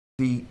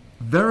The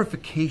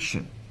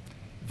verification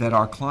that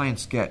our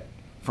clients get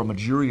from a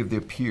jury of their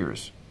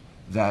peers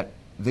that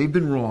they've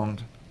been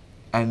wronged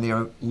and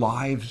their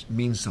lives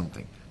mean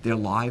something, their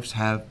lives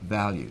have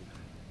value,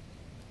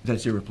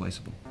 that's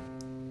irreplaceable.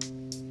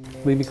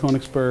 Levy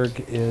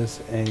Konigsberg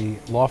is a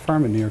law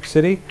firm in New York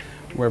City.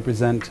 We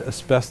represent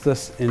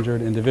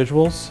asbestos-injured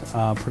individuals,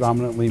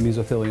 predominantly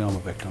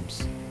mesothelioma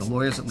victims. The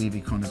lawyers at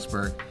Levy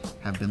Konigsberg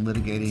have been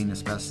litigating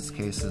asbestos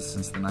cases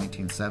since the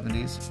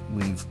 1970s.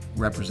 We've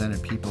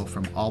represented people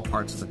from all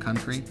parts of the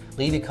country.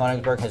 Levy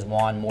Konigsberg has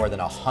won more than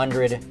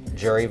 100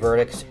 jury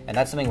verdicts, and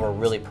that's something we're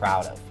really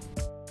proud of.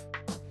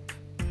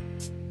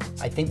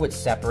 I think what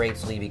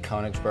separates Levy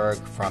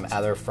Konigsberg from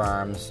other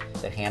firms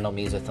that handle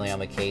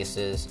mesothelioma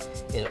cases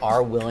is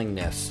our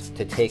willingness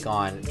to take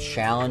on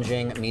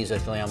challenging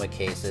mesothelioma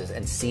cases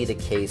and see the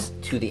case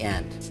to the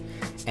end.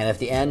 And if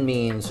the end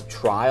means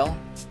trial,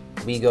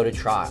 we go to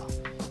trial.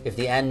 If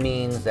the end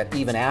means that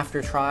even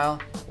after trial,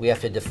 we have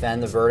to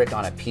defend the verdict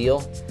on appeal,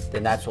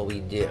 then that's what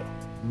we do.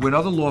 When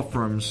other law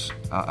firms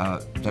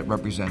that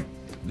represent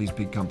these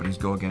big companies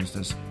go against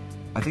us,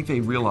 I think they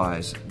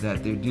realize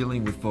that they're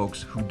dealing with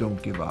folks who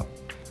don't give up.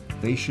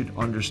 They should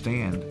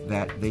understand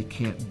that they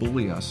can't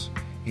bully us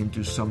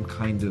into some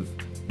kind of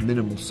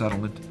minimal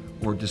settlement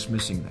or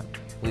dismissing them.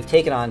 We've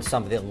taken on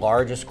some of the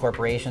largest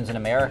corporations in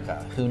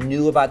America who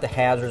knew about the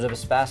hazards of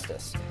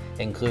asbestos,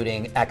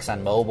 including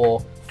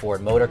ExxonMobil,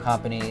 Ford Motor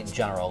Company,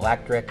 General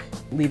Electric.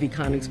 Levy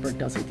Konigsberg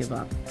doesn't give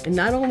up. And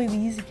not only the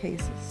easy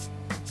cases,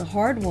 the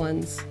hard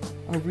ones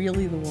are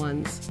really the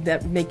ones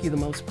that make you the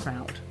most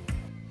proud.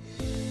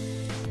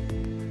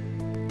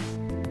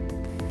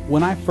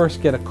 When I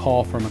first get a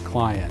call from a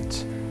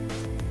client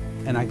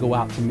and I go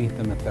out to meet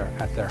them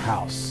at their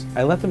house,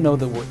 I let them know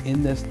that we're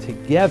in this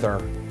together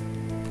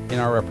in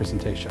our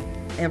representation.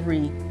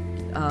 Every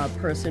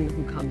person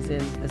who comes in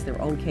has their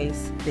own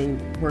case. They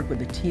work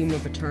with a team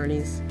of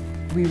attorneys.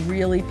 We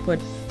really put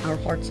our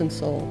hearts and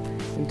soul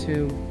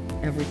into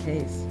every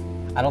case.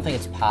 I don't think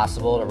it's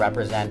possible to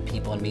represent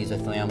people in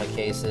mesothelioma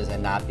cases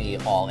and not be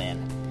all in.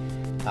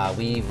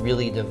 We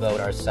really devote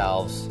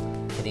ourselves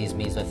to these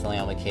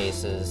mesothelioma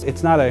cases.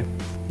 It's not a,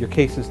 your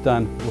case is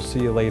done, we'll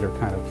see you later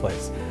kind of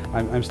place.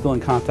 I'm still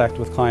in contact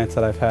with clients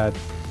that I've had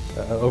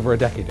over a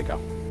decade ago.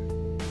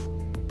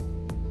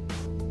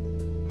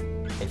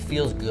 It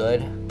feels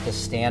good to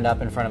stand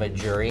up in front of a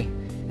jury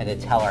and to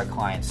tell our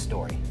client's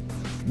story.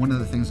 One of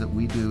the things that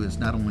we do is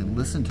not only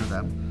listen to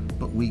them,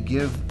 but we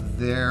give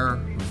their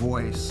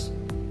voice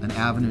an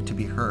avenue to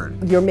be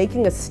heard. You're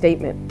making a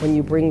statement when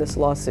you bring this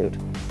lawsuit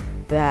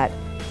that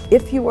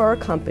if you are a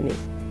company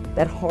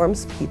that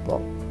harms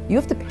people, you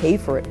have to pay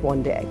for it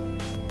one day,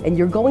 and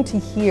you're going to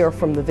hear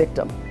from the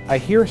victim. I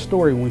hear a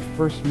story when we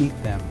first meet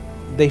them.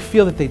 They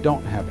feel that they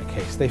don't have a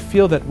case. They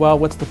feel that, well,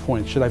 what's the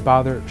point? Should I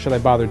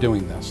bother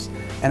doing this?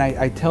 And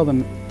I tell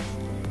them,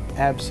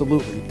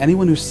 absolutely.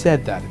 Anyone who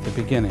said that at the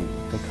beginning,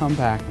 they come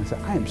back and say,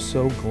 I am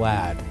so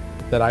glad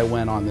that I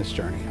went on this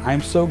journey.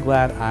 I'm so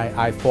glad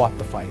I fought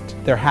the fight.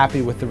 They're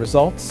happy with the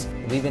results.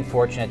 We've been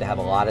fortunate to have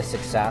a lot of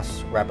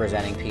success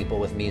representing people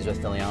with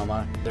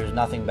mesothelioma. There's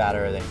nothing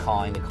better than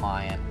calling the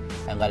client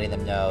and letting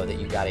them know that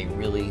you've got a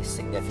really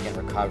significant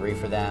recovery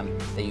for them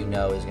that you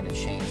know is going to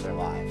change their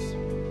lives.